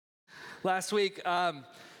Last week,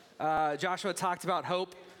 Joshua talked about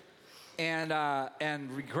hope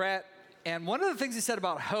and regret. And one of the things he said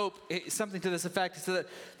about hope, something to this effect, is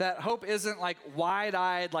that hope isn't like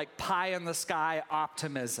wide-eyed, like pie-in-the-sky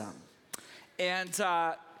optimism. And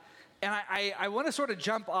I want to sort of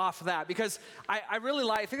jump off that because I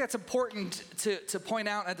think that's important to point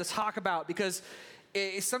out and to talk about, because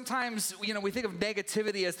sometimes, we think of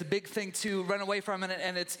negativity as the big thing to run away from,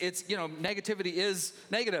 and it's negativity is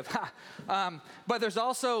negative. But there's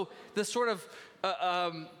also this sort of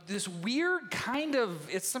this weird kind of,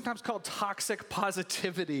 it's sometimes called toxic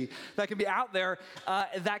positivity that can be out there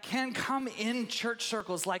that can come in church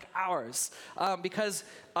circles like ours because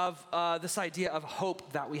of this idea of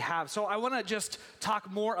hope that we have. So I want to just talk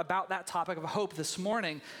more about that topic of hope this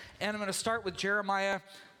morning, and I'm going to start with Jeremiah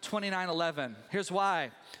 29:11. Here's why.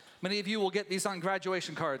 Many of you will get these on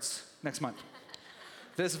graduation cards next month.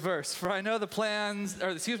 This verse, for I know the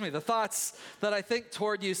thoughts that I think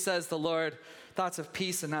toward you, says the Lord, thoughts of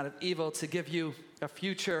peace and not of evil, to give you a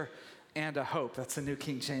future and a hope. That's the New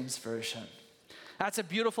King James Version. That's a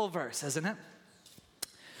beautiful verse, isn't it?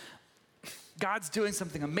 God's doing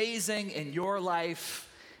something amazing in your life,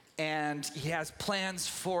 and he has plans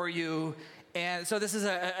for you. And so this is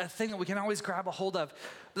a thing that we can always grab a hold of.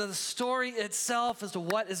 The story itself as to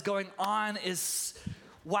what is going on is,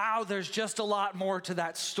 wow, there's just a lot more to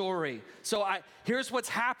that story. So here's what's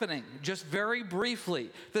happening, just very briefly.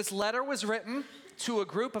 This letter was written to a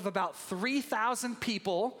group of about 3,000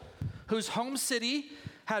 people whose home city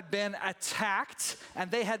had been attacked, and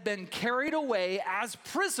they had been carried away as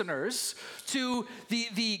prisoners to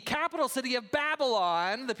the capital city of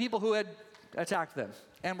Babylon, the people who had attacked them.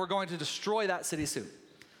 And we're going to destroy that city soon.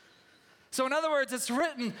 So in other words, it's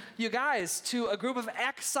written, you guys, to a group of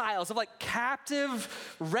exiles, of like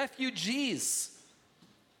captive refugees.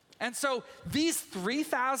 And so these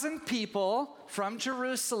 3,000 people from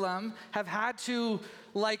Jerusalem have had to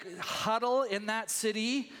like huddle in that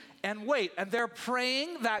city and wait. And they're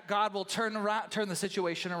praying that God will turn the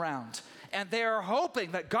situation around. And they are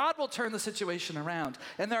hoping that God will turn the situation around.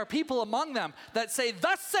 And there are people among them that say,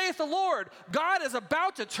 thus saith the Lord, God is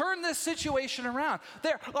about to turn this situation around.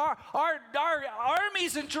 Our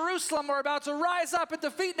armies in Jerusalem are about to rise up and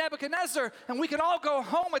defeat Nebuchadnezzar, and we can all go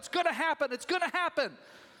home. It's going to happen. It's going to happen.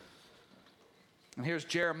 And here's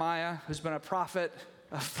Jeremiah, who's been a prophet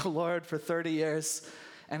of the Lord for 30 years.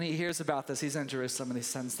 And he hears about this. He's in Jerusalem, and he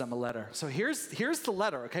sends them a letter. So here's the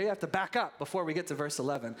letter, okay? You have to back up before we get to verse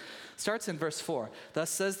 11. It starts in verse 4. Thus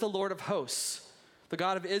says the Lord of hosts, the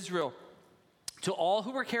God of Israel, to all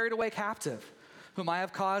who were carried away captive, whom I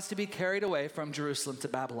have caused to be carried away from Jerusalem to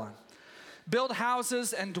Babylon. Build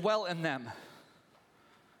houses and dwell in them.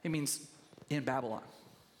 He means in Babylon.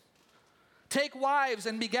 Take wives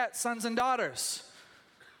and beget sons and daughters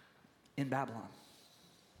in Babylon.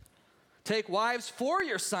 Take wives for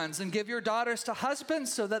your sons and give your daughters to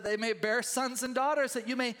husbands so that they may bear sons and daughters, that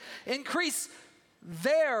you may increase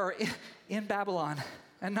there in Babylon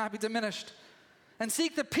and not be diminished. And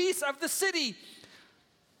seek the peace of the city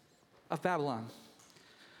of Babylon,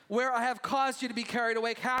 where I have caused you to be carried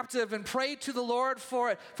away captive, and pray to the Lord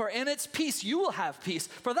for it. For in its peace you will have peace.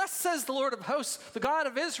 For thus says the Lord of hosts, the God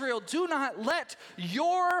of Israel, do not let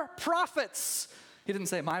your prophets, he didn't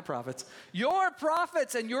say my prophets, your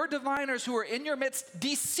prophets and your diviners who are in your midst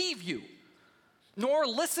deceive you, nor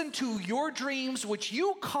listen to your dreams which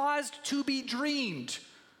you caused to be dreamed.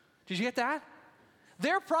 Did you get that?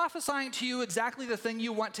 They're prophesying to you exactly the thing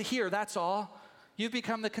you want to hear, that's all. You've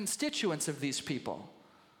become the constituents of these people.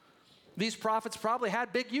 These prophets probably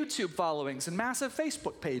had big YouTube followings and massive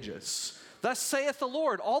Facebook pages. Thus saith the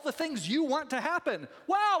Lord, all the things you want to happen.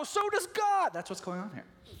 Wow, so does God. That's what's going on here.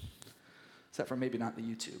 Except for maybe not the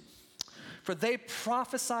YouTube. For they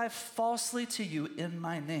prophesy falsely to you in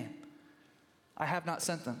my name. I have not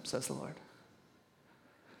sent them, says the Lord.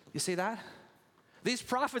 You see that? These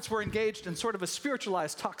prophets were engaged in sort of a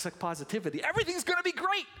spiritualized toxic positivity. Everything's going to be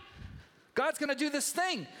great. God's going to do this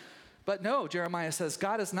thing. But no, Jeremiah says,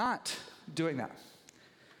 God is not doing that.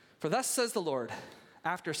 For thus says the Lord,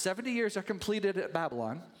 after 70 years are completed at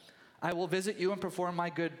Babylon, I will visit you and perform my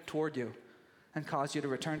good toward you, and cause you to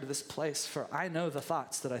return to this place. For I know the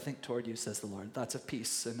thoughts that I think toward you, says the Lord, thoughts of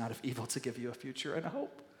peace and not of evil, to give you a future and a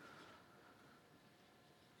hope.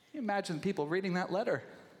 Can you imagine people reading that letter?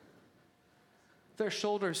 Their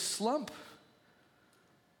shoulders slump.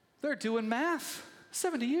 They're doing math.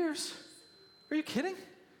 70 years. Are you kidding?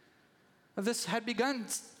 This had begun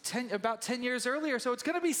about 10 years earlier, so it's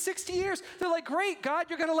going to be 60 years. They're like, great, God,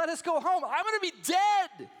 you're going to let us go home. I'm going to be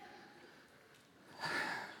dead.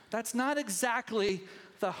 That's not exactly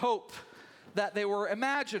the hope that they were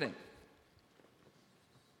imagining.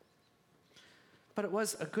 But it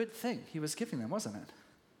was a good thing he was giving them, wasn't it?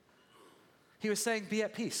 He was saying, be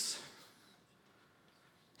at peace.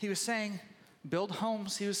 He was saying, build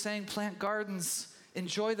homes. He was saying, plant gardens.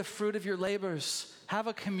 Enjoy the fruit of your labors. Have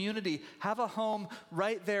a community. Have a home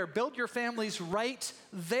right there. Build your families right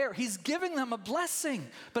there. He's giving them a blessing.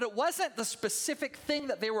 But it wasn't the specific thing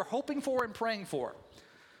that they were hoping for and praying for.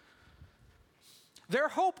 Their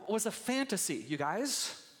hope was a fantasy, you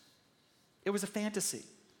guys. It was a fantasy.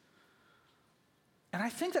 And I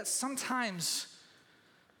think that sometimes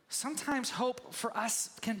hope for us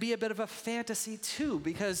can be a bit of a fantasy too,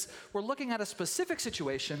 because we're looking at a specific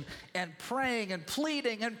situation and praying and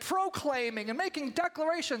pleading and proclaiming and making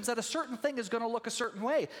declarations that a certain thing is going to look a certain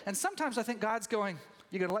way. And sometimes I think God's going,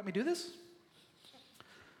 you going to let me do this?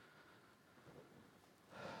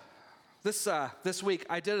 This week,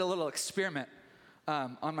 I did a little experiment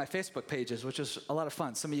on my Facebook pages, which was a lot of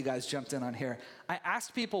fun. Some of you guys jumped in on here. I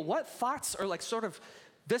asked people, what thoughts or like sort of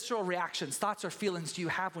visceral reactions, thoughts or feelings do you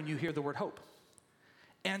have when you hear the word hope?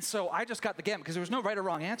 And so I just got the gamut because there was no right or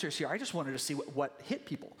wrong answers here. I just wanted to see what hit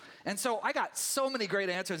people. And so I got so many great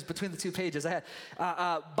answers between the two pages. I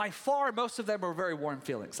had, by far, most of them were very warm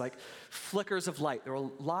feelings, like flickers of light. There were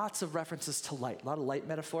lots of references to light, a lot of light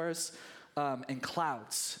metaphors, and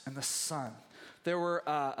clouds and the sun. There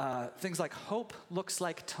were things like hope looks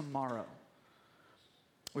like tomorrow.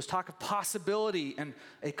 There was talk of possibility and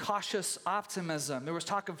a cautious optimism. There was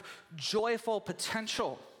talk of joyful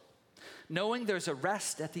potential, knowing there's a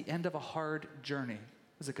rest at the end of a hard journey.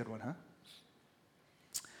 That's a good one, huh?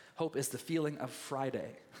 Hope is the feeling of Friday.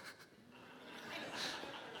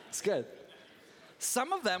 It's good.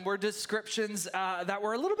 Some of them were descriptions that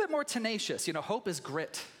were a little bit more tenacious. You know, hope is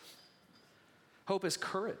grit. Hope is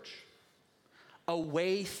courage. A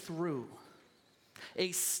way through.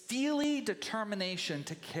 A steely determination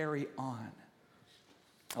to carry on.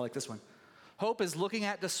 I like this one. Hope is looking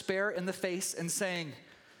at despair in the face and saying,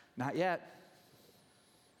 not yet.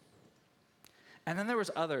 And then there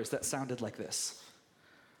was others that sounded like this.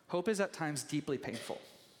 Hope is at times deeply painful.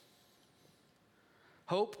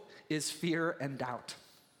 Hope is fear and doubt.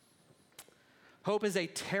 Hope is a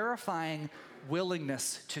terrifying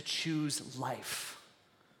willingness to choose life.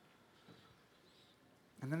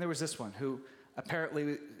 And then there was this one who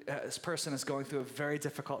apparently this person is going through a very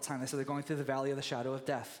difficult time. They said they're going through the valley of the shadow of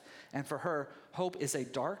death. And for her, hope is a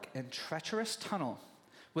dark and treacherous tunnel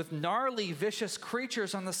with gnarly, vicious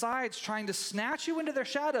creatures on the sides trying to snatch you into their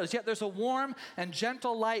shadows. Yet there's a warm and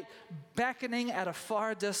gentle light beckoning at a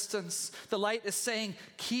far distance. The light is saying,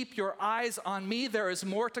 keep your eyes on me. There is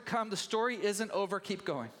more to come. The story isn't over. Keep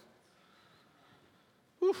going.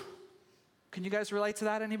 Whew. Can you guys relate to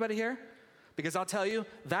that? Anybody here? Because I'll tell you,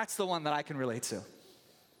 that's the one that I can relate to.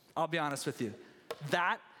 I'll be honest with you.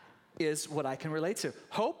 That is what I can relate to.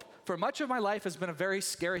 Hope, for much of my life, has been a very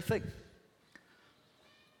scary thing.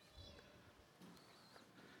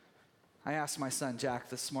 I asked my son, Jack,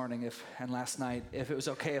 this morning and last night, if it was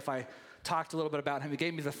okay if I talked a little bit about him. He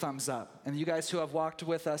gave me the thumbs up. And you guys who have walked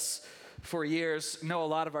with us for years know a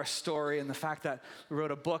lot of our story and the fact that we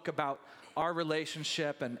wrote a book about our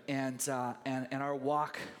relationship and our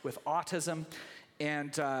walk with autism.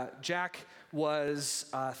 And Jack was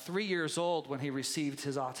 3 years old when he received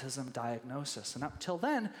his autism diagnosis. And up till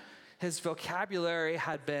then, his vocabulary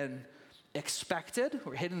had been expected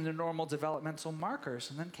or hitting the normal developmental markers.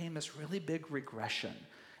 And then came this really big regression.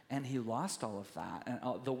 And he lost all of that.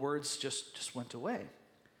 And the words just went away.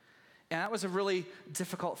 And that was a really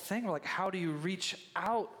difficult thing. We're like, how do you reach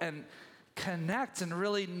out and connect and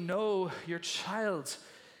really know your child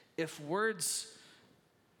if words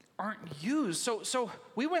aren't used? So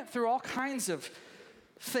we went through all kinds of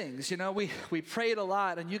things. You know, we prayed a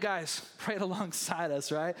lot, and you guys prayed alongside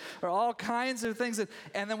us, right? Or all kinds of things.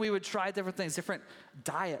 And then we would try different things, different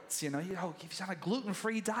diets. You know, if you're on a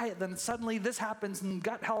gluten-free diet, then suddenly this happens, and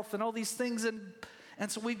gut health and all these things.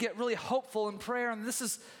 And so we'd get really hopeful in prayer, and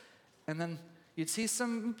then you'd see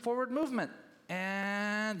some forward movement.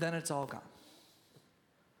 And then it's all gone.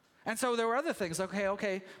 And so there were other things. Okay,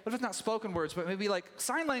 what if it's not spoken words, but maybe like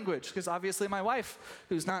sign language? Because obviously my wife,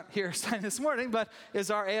 who's not here signing this morning, but is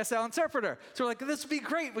our ASL interpreter. So we're like, this would be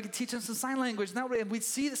great. We could teach them some sign language. And that way, and we'd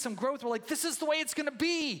see some growth. We're like, this is the way it's going to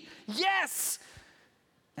be. Yes!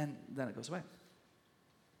 And then it goes away.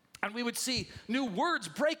 And we would see new words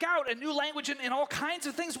break out and new language and all kinds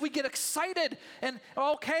of things. We get excited and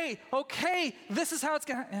okay, this is how it's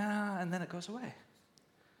going to, and then it goes away.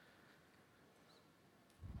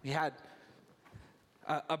 We had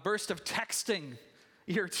a burst of texting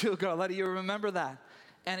a year or two ago. A lot of you remember that.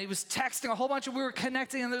 And he was texting a whole bunch and we were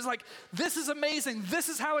connecting and there's like, this is amazing. This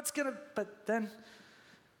is how it's going to, but then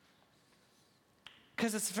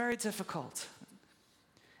Because it's very difficult.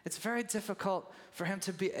 It's very difficult for him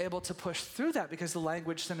to be able to push through that because the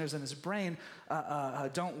language centers in his brain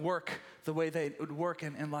don't work the way they would work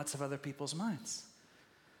in lots of other people's minds.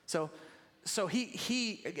 So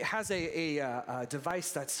he has a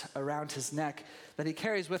device that's around his neck that he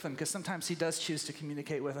carries with him because sometimes he does choose to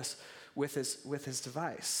communicate with us with his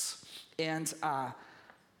device. And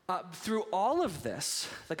through all of this,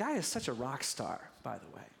 the guy is such a rock star, by the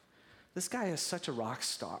way. This guy is such a rock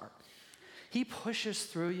star. He pushes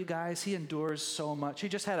through, you guys. He endures so much. He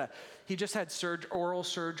just had oral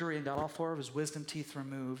surgery and got all 4 of his wisdom teeth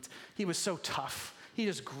removed. He was so tough. He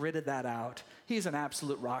just gritted that out. He's an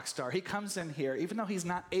absolute rock star. He comes in here, even though he's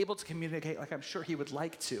not able to communicate like I'm sure he would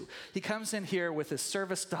like to. He comes in here with his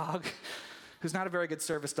service dog, who's not a very good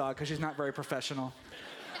service dog because she's not very professional.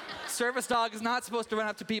 Service dog is not supposed to run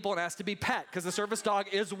up to people and ask to be pet because the service dog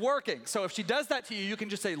is working. So if she does that to you, you can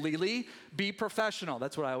just say, Lily, be professional.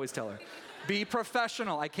 That's what I always tell her. Be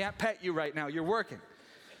professional. I can't pet you right now. You're working.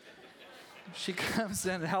 She comes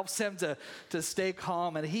in and helps him to stay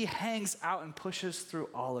calm, and he hangs out and pushes through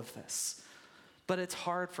all of this. But it's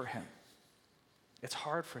hard for him. It's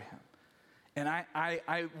hard for him. And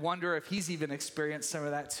I wonder if he's even experienced some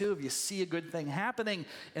of that too. If you see a good thing happening,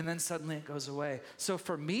 and then suddenly it goes away. So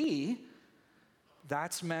for me,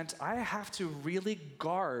 that's meant I have to really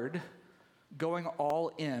guard going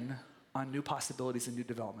all in on new possibilities and new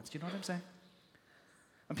developments. Do you know what I'm saying?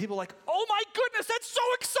 And people are like, oh my goodness, that's so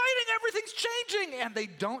exciting, everything's changing. And they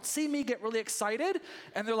don't see me get really excited.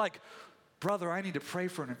 And they're like, brother, I need to pray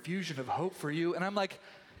for an infusion of hope for you. And I'm like,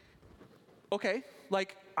 okay,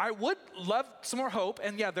 like I would love some more hope.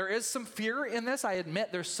 And yeah, there is some fear in this. I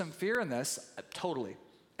admit there's some fear in this, totally.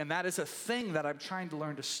 And that is a thing that I'm trying to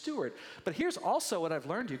learn to steward. But here's also what I've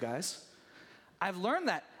learned, you guys. I've learned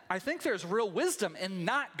that I think there's real wisdom in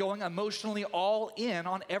not going emotionally all in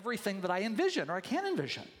on everything that I envision or I can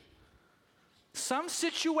envision. Some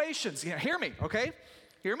situations, hear me, okay?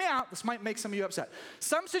 Hear me out. This might make some of you upset.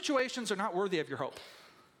 Some situations are not worthy of your hope.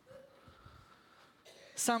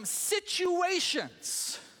 Some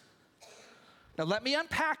situations. Now let me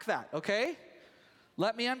unpack that, okay?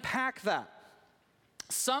 Let me unpack that.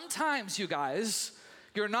 Sometimes, you guys,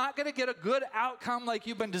 you're not going to get a good outcome like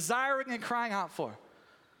you've been desiring and crying out for.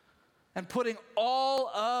 And putting all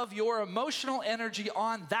of your emotional energy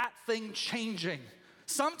on that thing changing.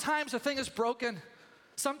 Sometimes a thing is broken.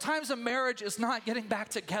 Sometimes a marriage is not getting back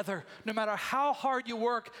together, no matter how hard you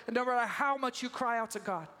work and no matter how much you cry out to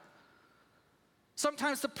God.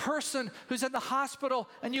 Sometimes the person who's in the hospital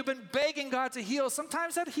and you've been begging God to heal,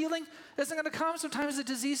 sometimes that healing isn't going to come. Sometimes the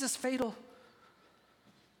disease is fatal.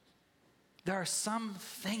 There are some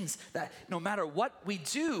things that no matter what we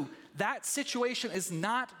do, that situation is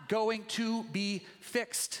not going to be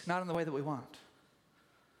fixed, not in the way that we want.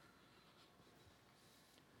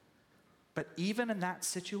 But even in that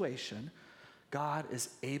situation, God is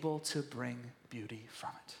able to bring beauty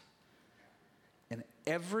from it. In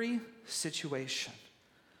every situation.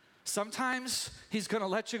 Sometimes he's going to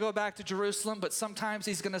let you go back to Jerusalem, but sometimes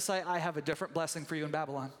he's going to say, I have a different blessing for you in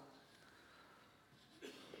Babylon.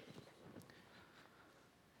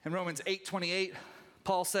 In Romans 8:28,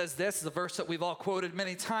 Paul says this is a verse that we've all quoted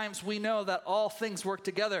many times. We know that all things work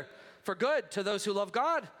together for good to those who love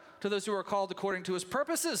God, to those who are called according to his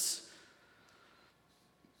purposes.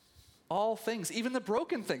 All things, even the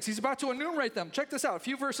broken things. He's about to enumerate them. Check this out. A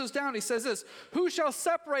few verses down, he says this. Who shall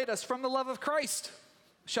separate us from the love of Christ?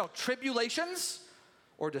 Shall tribulations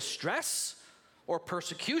or distress or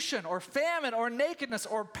persecution or famine or nakedness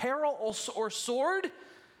or peril or sword?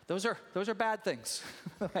 Those are bad things.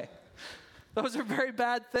 Those are very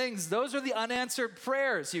bad things. Those are the unanswered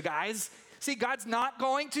prayers, you guys. See, God's not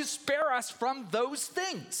going to spare us from those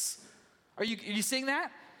things. Are you seeing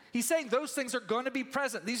that? He's saying those things are going to be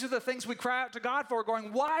present. These are the things we cry out to God for,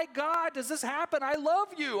 going, why, God, does this happen? I love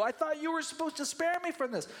you. I thought you were supposed to spare me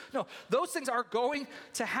from this. No, those things are going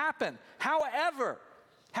to happen. However,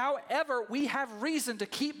 we have reason to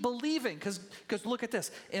keep believing, because look at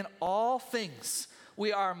this. In all things,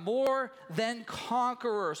 we are more than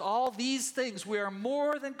conquerors. All these things, we are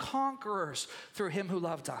more than conquerors through him who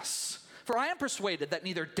loved us. For I am persuaded that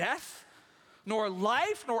neither death, nor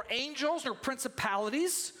life, nor angels, nor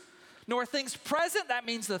principalities, nor things present, that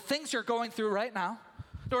means the things you're going through right now,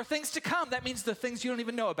 nor things to come, that means the things you don't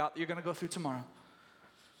even know about that you're going to go through tomorrow.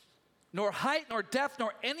 Nor height, nor depth,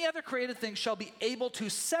 nor any other created thing shall be able to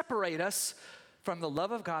separate us from the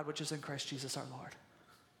love of God which is in Christ Jesus our Lord.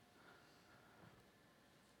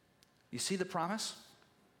 You see the promise?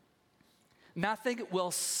 Nothing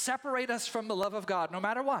will separate us from the love of God, no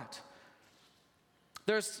matter what.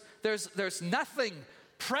 There's nothing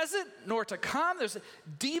present nor to come. There's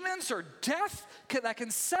demons or death that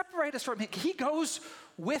can separate us from him. He goes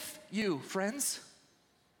with you, friends.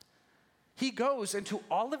 He goes into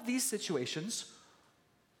all of these situations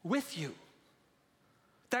with you.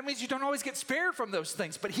 That means you don't always get spared from those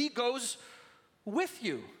things, but he goes with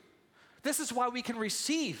you. This is why we can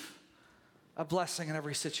receive a blessing in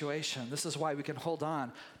every situation. This is why we can hold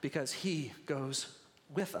on, because he goes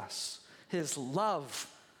with us. His love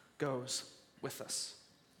goes with us.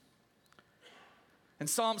 In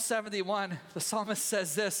Psalm 71, the psalmist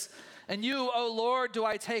says this, "In you, O Lord, do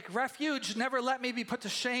I take refuge. Never let me be put to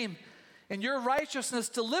shame. In your righteousness,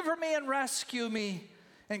 deliver me and rescue me.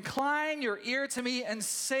 Incline your ear to me and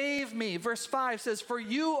save me." Verse 5 says, "For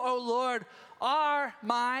you, O Lord, are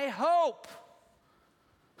my hope."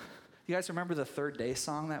 You guys remember the Third Day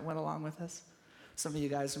song that went along with this? Some of you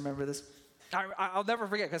guys remember this? I'll never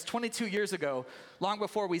forget, because 22 years ago, long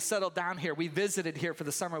before we settled down here, we visited here for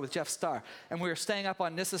the summer with Jeff Starr, and we were staying up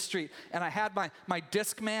on Nissa Street, and I had my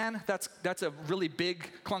Discman. That's a really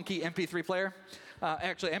big, clunky MP3 player.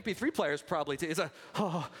 Actually, MP3 players probably too. It's a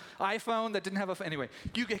iPhone that didn't have anyway.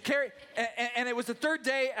 You could carry, and it was the Third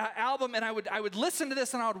Day album, and I would listen to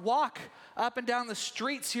this, and I would walk up and down the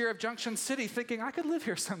streets here of Junction City, thinking I could live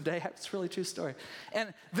here someday. It's a really true story.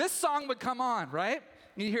 And this song would come on, right?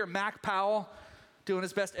 You hear Mac Powell doing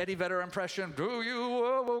his best Eddie Vedder impression. "Do you,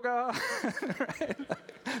 oh God?" Right?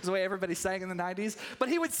 That's the way everybody sang in the 90s. But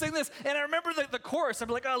he would sing this, and I remember the chorus. I'd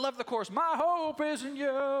be like, "Oh, I love the chorus. My hope is in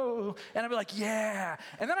you." And I'd be like, "Yeah."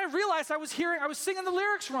 And then I realized I was singing the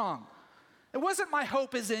lyrics wrong. It wasn't "my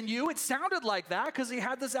hope is in you." It sounded like that because he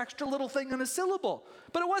had this extra little thing in a syllable.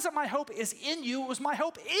 But it wasn't "my hope is in you." It was "my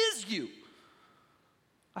hope is you."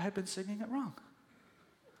 I had been singing it wrong.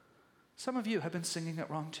 Some of you have been singing it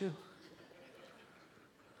wrong too.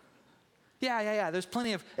 Yeah. There's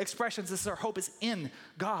plenty of expressions. This is our hope is in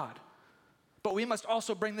God. But we must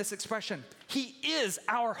also bring this expression. He is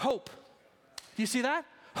our hope. Do you see that?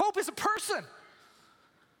 Hope is a person.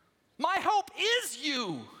 My hope is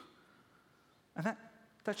you. And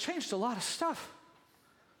that changed a lot of stuff.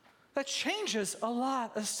 That changes a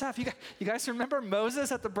lot of stuff. You guys remember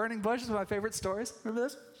Moses at the burning bush? Is one of my favorite stories. Remember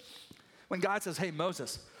this? When God says, "Hey,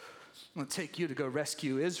 Moses, I'm going to take you to go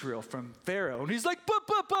rescue Israel from Pharaoh." And he's like,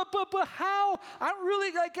 but how? I'm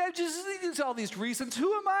really I just think all these reasons.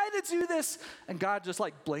 Who am I to do this? And God just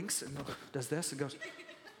blinks and does this and goes,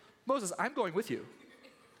 "Moses, I'm going with you."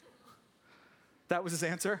 That was his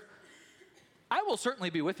answer. "I will certainly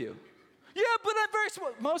be with you." "Yeah, but I'm very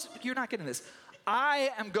small." "Moses, you're not getting this.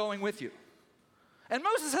 I am going with you." And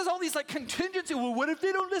Moses has all these contingency. Well, what if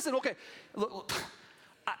they don't listen? Okay, look,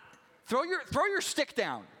 throw your stick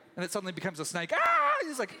down. And it suddenly becomes a snake.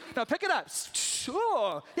 He's like, "No, pick it up."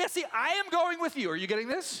 Sure. Yeah, see, I am going with you. Are you getting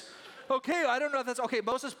this? Okay, I don't know if that's okay.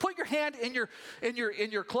 Moses, put your hand in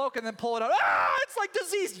your cloak and then pull it out. It's like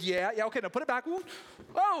diseased. Yeah, okay, now put it back.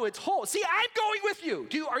 Oh, it's whole. See, I'm going with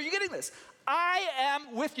you. Are you getting this? I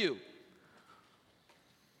am with you.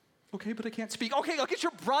 Okay, but I can't speak. Okay, I'll get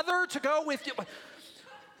your brother to go with you.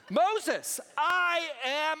 Moses, I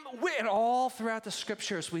am with. And all throughout the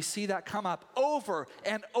scriptures, we see that come up over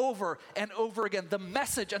and over and over again. The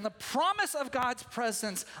message and the promise of God's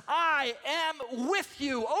presence, I am with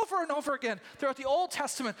you, over and over again throughout the Old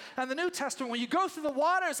Testament and the New Testament. When you go through the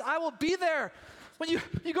waters, I will be there. When you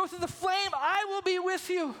go through the flame, I will be with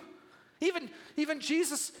you. Even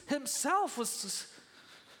Jesus himself was just,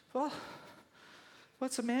 well,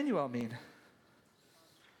 what's Emmanuel mean?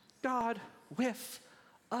 God with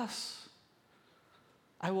us.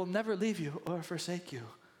 I will never leave you or forsake you.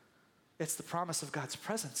 It's the promise of God's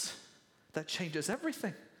presence that changes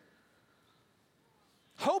everything.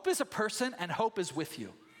 Hope is a person, and hope is with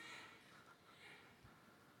you.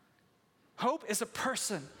 Hope is a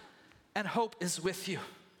person, and hope is with you.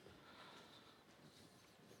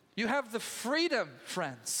 You have the freedom,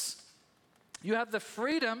 friends. You have the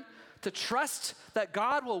freedom to trust that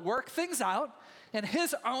God will work things out in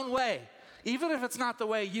his own way, even if it's not the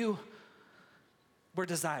way you were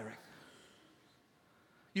desiring.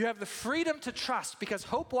 You have the freedom to trust because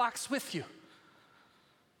hope walks with you.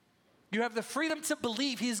 You have the freedom to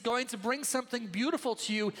believe he's going to bring something beautiful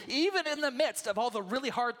to you, even in the midst of all the really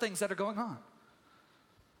hard things that are going on,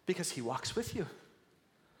 because he walks with you.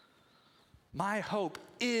 My hope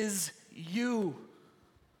is you.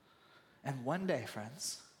 And one day,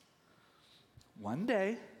 friends, one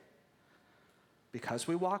day, because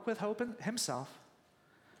we walk with hope in himself,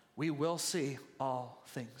 we will see all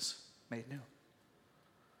things made new.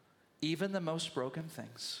 Even the most broken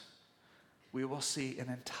things, we will see an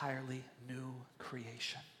entirely new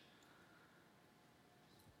creation.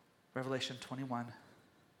 Revelation 21.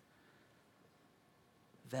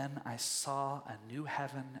 Then I saw a new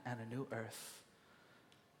heaven and a new earth.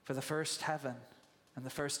 For the first heaven and the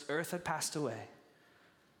first earth had passed away,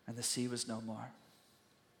 and the sea was no more.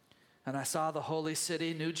 And I saw the holy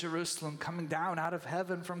city, New Jerusalem, coming down out of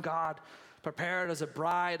heaven from God, prepared as a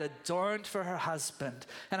bride adorned for her husband.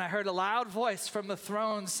 And I heard a loud voice from the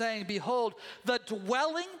throne saying, behold, the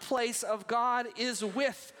dwelling place of God is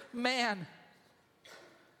with man.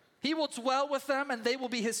 He will dwell with them, and they will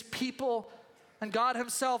be his people, and God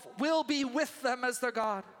himself will be with them as their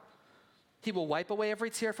God. He will wipe away every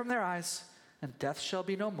tear from their eyes, and death shall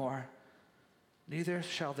be no more. Neither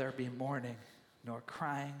shall there be mourning, nor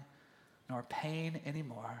crying, nor pain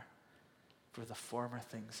anymore, for the former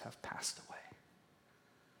things have passed away.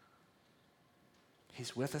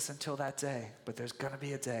 He's with us until that day, but there's going to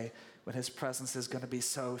be a day when his presence is going to be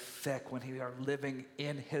so thick, when we are living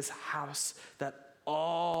in his house, that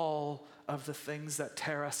all of the things that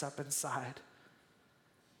tear us up inside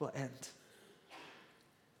will end.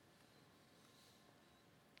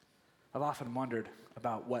 I've often wondered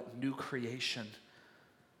about what new creation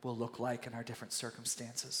will look like in our different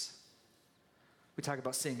circumstances. We talk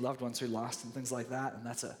about seeing loved ones who are lost and things like that, and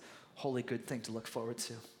that's a wholly good thing to look forward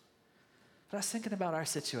to. But I was thinking about our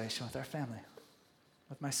situation with our family,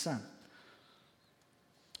 with my son,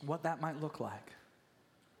 what that might look like.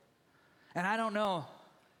 And I don't know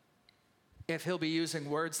if he'll be using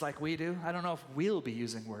words like we do. I don't know if we'll be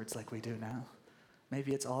using words like we do now.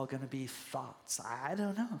 Maybe it's all going to be thoughts. I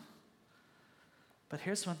don't know. But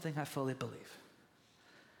here's one thing I fully believe.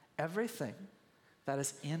 Everything that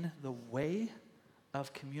is in the way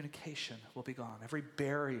of communication will be gone. Every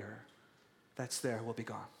barrier that's there will be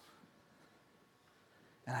gone.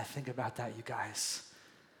 And I think about that, you guys,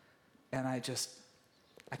 and I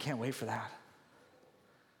can't wait for that.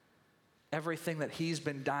 Everything that he's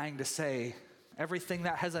been dying to say, everything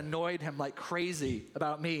that has annoyed him like crazy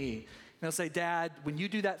about me, and he'll say, Dad, when you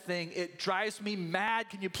do that thing, it drives me mad.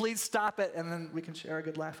 Can you please stop it? And then we can share a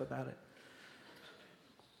good laugh about it.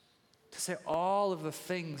 To say all of the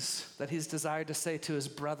things that he's desired to say to his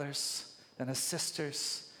brothers and his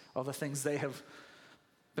sisters, all the things they have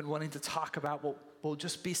been wanting to talk about will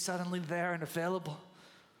just be suddenly there and available.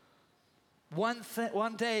 One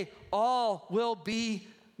day, all will be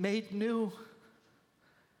made new.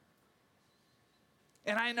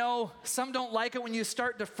 And I know some don't like it when you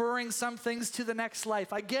start deferring some things to the next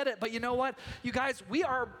life. I get it, but you know what? You guys, we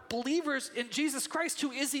are believers in Jesus Christ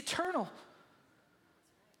who is eternal.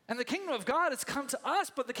 And the kingdom of God has come to us,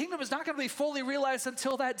 but the kingdom is not going to be fully realized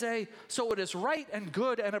until that day. So it is right and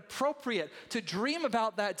good and appropriate to dream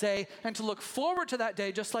about that day and to look forward to that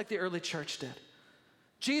day just like the early church did.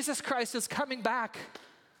 Jesus Christ is coming back,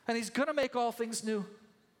 and he's going to make all things new.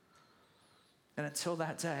 And until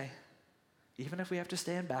that day, even if we have to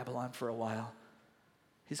stay in Babylon for a while,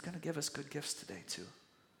 he's going to give us good gifts today too.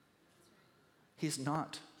 He's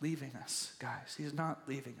not leaving us, guys. He's not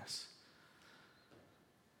leaving us.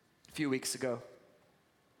 A few weeks ago,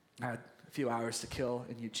 I had a few hours to kill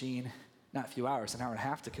in Eugene. Not a few hours, an hour and a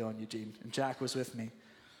half to kill in Eugene. And Jack was with me.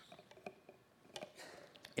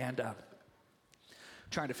 And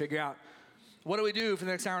trying to figure out, what do we do for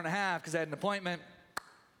the next hour and a half? Because I had an appointment.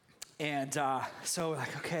 And so we're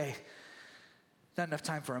like, okay, not enough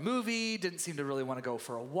time for a movie. Didn't seem to really want to go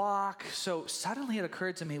for a walk. So suddenly it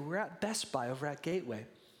occurred to me, we're at Best Buy over at Gateway.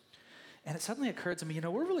 And it suddenly occurred to me,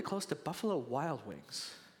 we're really close to Buffalo Wild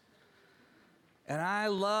Wings. And I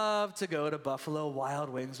love to go to Buffalo Wild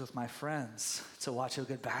Wings with my friends to watch a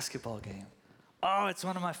good basketball game. Oh, it's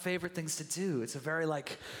one of my favorite things to do. It's a very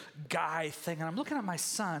guy thing. And I'm looking at my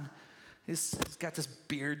son. He's got this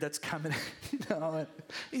beard that's coming, and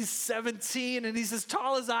he's 17 and he's as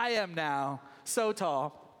tall as I am now. So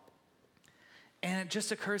tall. And it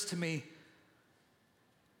just occurs to me,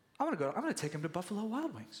 I'm going to take him to Buffalo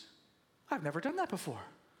Wild Wings. I've never done that before.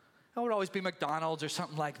 That would always be McDonald's or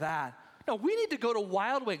something like that. No, we need to go to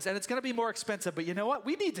Wild Wings, and it's going to be more expensive, but you know what?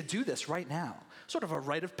 We need to do this right now. Sort of a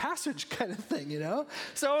rite of passage kind of thing,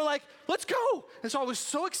 So we're like, let's go. And so I was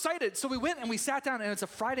so excited. So we went and we sat down, and it's a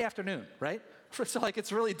Friday afternoon, right? So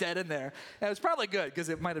it's really dead in there. And it was probably good because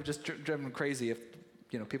it might have just driven them crazy if,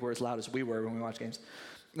 people were as loud as we were when we watched games.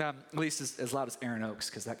 At least as loud as Aaron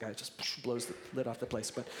Oaks, because that guy just blows the lid off the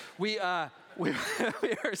place. But we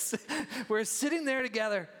were sitting there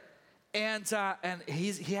together. And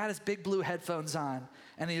he had his big blue headphones on,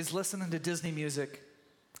 and he was listening to Disney music.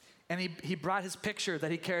 And he brought his picture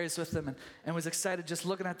that he carries with him and was excited just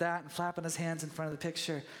looking at that and flapping his hands in front of the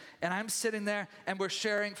picture. And I'm sitting there, and we're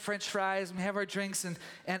sharing French fries, and we have our drinks, and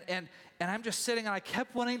I'm just sitting, and I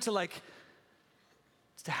kept wanting to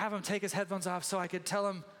to have him take his headphones off so I could tell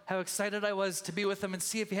him how excited I was to be with him and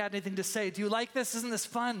see if he had anything to say. Do you like this? Isn't this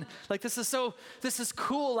fun? Like, this is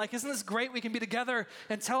cool. Like, isn't this great? We can be together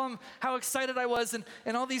and tell him how excited I was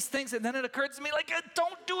and all these things. And then it occurred to me, like,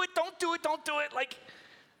 don't do it. Like,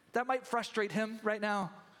 that might frustrate him right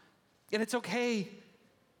now. And it's okay.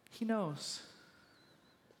 He knows.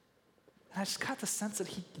 And I just got the sense that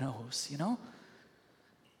he knows,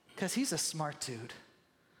 Because he's a smart dude.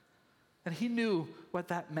 And he knew what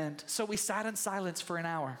that meant. So we sat in silence for an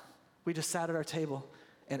hour. We just sat at our table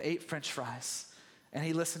and ate French fries. And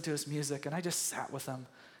he listened to his music, and I just sat with him.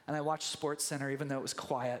 And I watched Sports Center, even though it was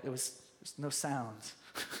quiet. There's no sounds.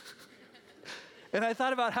 And I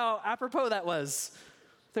thought about how apropos that was.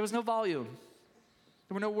 There was no volume.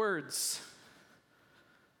 There were no words.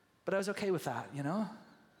 But I was okay with that,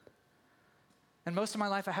 And most of my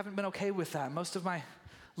life, I haven't been okay with that. Most of my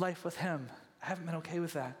life with him, I haven't been okay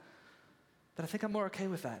with that. But I think I'm more okay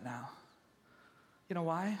with that now. You know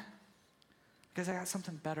why? Because I got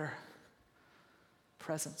something better.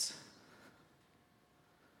 Presence.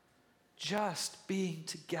 Just being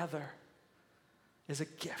together is a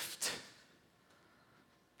gift.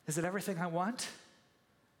 Is it everything I want?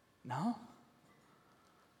 No.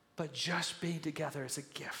 But just being together is a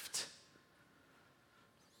gift.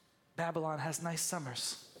 Babylon has nice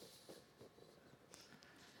summers.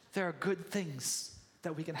 There are good things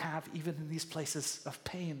that we can have even in these places of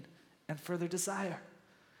pain and further desire.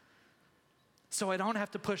 So I don't have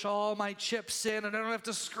to push all my chips in, and I don't have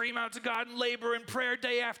to scream out to God in labor and prayer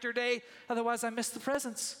day after day. Otherwise, I miss the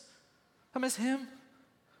presence. I miss him.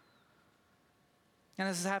 And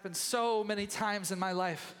this has happened so many times in my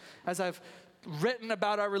life as I've written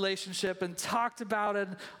about our relationship and talked about it.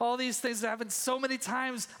 All these things that happened so many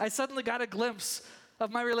times, I suddenly got a glimpse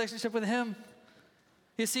of my relationship with him.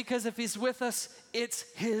 You see, because if he's with us, it's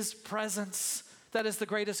his presence that is the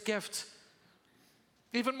greatest gift.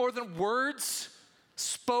 Even more than words,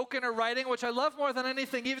 spoken or writing, which I love more than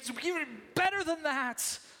anything, even better than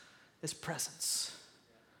that, is presence.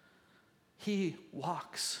 He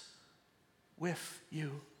walks with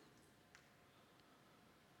you.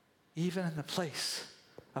 Even in the place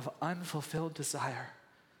of unfulfilled desire,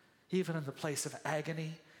 even in the place of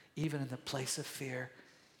agony, even in the place of fear,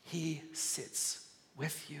 he sits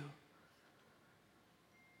with you.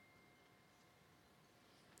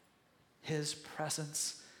 His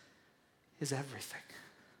presence is everything.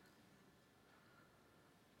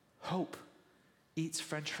 Hope eats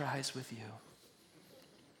French fries with you.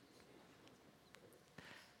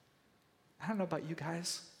 I don't know about you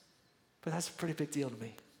guys, but that's a pretty big deal to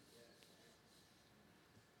me.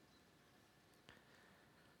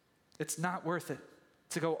 It's not worth it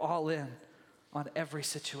to go all in on every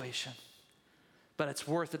situation, but it's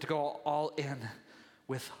worth it to go all in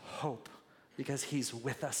with hope because he's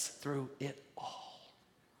with us through it all.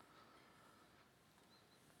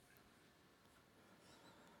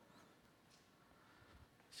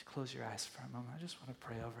 Just close your eyes for a moment. I just want to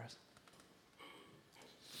pray over us.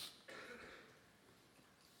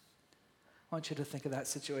 I want you to think of that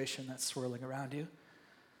situation that's swirling around you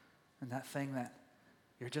and that thing that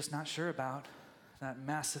you're just not sure about, that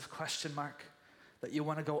massive question mark that you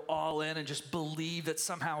want to go all in and just believe that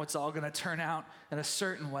somehow it's all going to turn out in a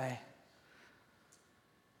certain way.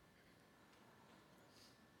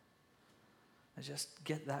 And just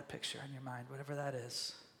get that picture in your mind, whatever that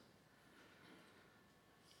is.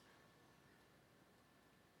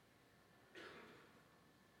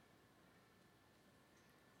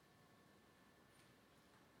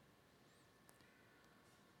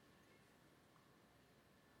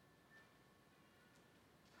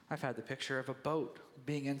 I've had the picture of a boat,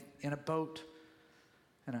 being in a boat,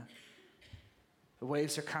 and the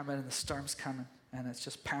waves are coming and the storm's coming, and it's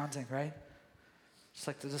just pounding, right? Just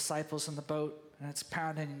like the disciples in the boat, and it's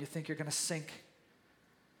pounding, and you think you're going to sink.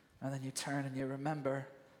 And then you turn and you remember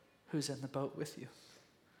who's in the boat with you.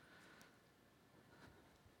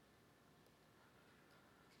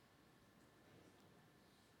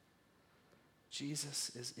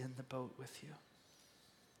 Jesus is in the boat with you.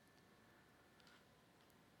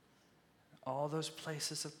 All those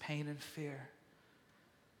places of pain and fear,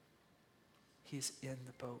 he's in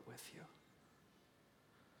the boat with you.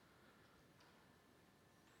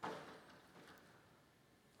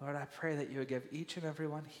 Lord, I pray that you would give each and every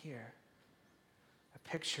one here a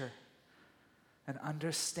picture, an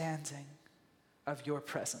understanding of your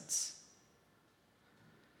presence.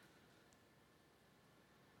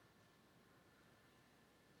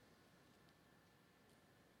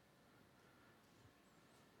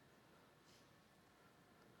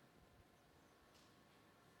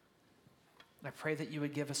 I pray that you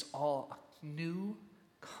would give us all a new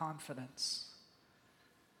confidence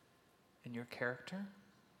in your character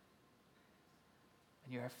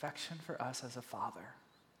and your affection for us as a father.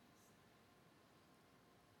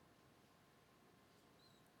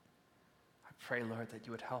 I pray, Lord, that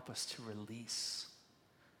you would help us to release.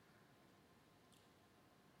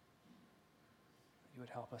 You would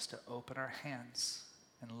help us to open our hands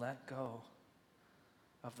and let go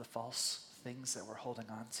of the false things that we're holding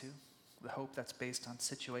on to, the hope that's based on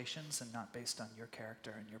situations and not based on your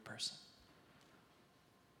character and your person.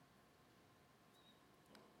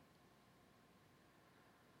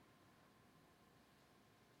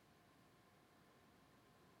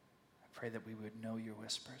 I pray that we would know your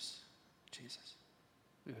whispers, Jesus.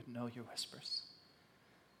 We would know your whispers.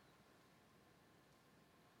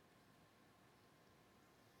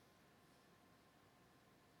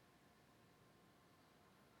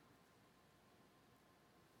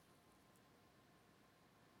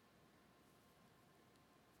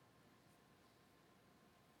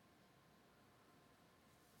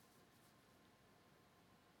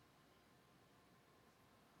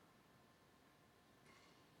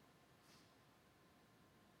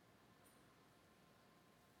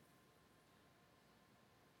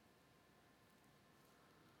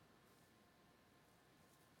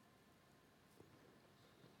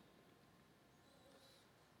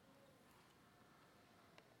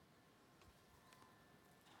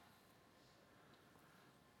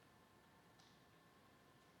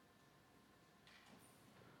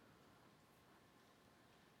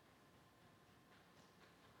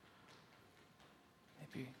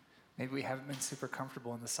 Maybe we haven't been super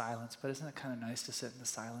comfortable in the silence, but isn't it kind of nice to sit in the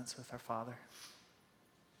silence with our Father?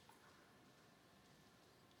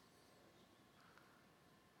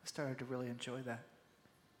 I started to really enjoy that.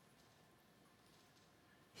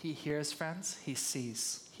 He hears, friends. He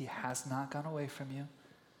sees. He has not gone away from you.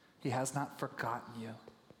 He has not forgotten you.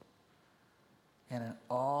 And in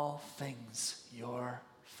all things, your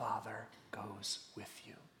Father goes with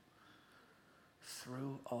you.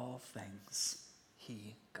 Through all things,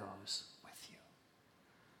 he goes with you.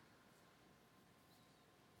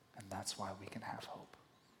 And that's why we can have hope.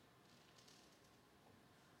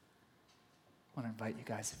 I want to invite you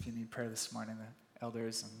guys, if you need prayer this morning, the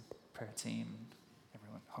elders and prayer team,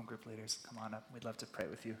 everyone, home group leaders, come on up. We'd love to pray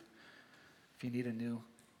with you. If you need a new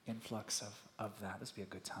influx of that, this would be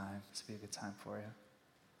a good time. This would be a good time for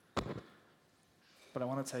you. But I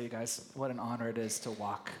want to tell you guys what an honor it is to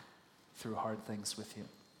walk through hard things with you.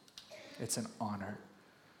 It's an honor.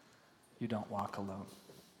 You don't walk alone.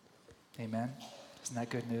 Amen? Isn't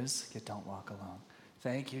that good news? You don't walk alone.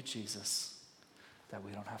 Thank you, Jesus, that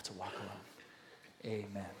we don't have to walk alone.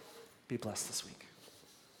 Amen. Be blessed this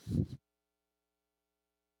week.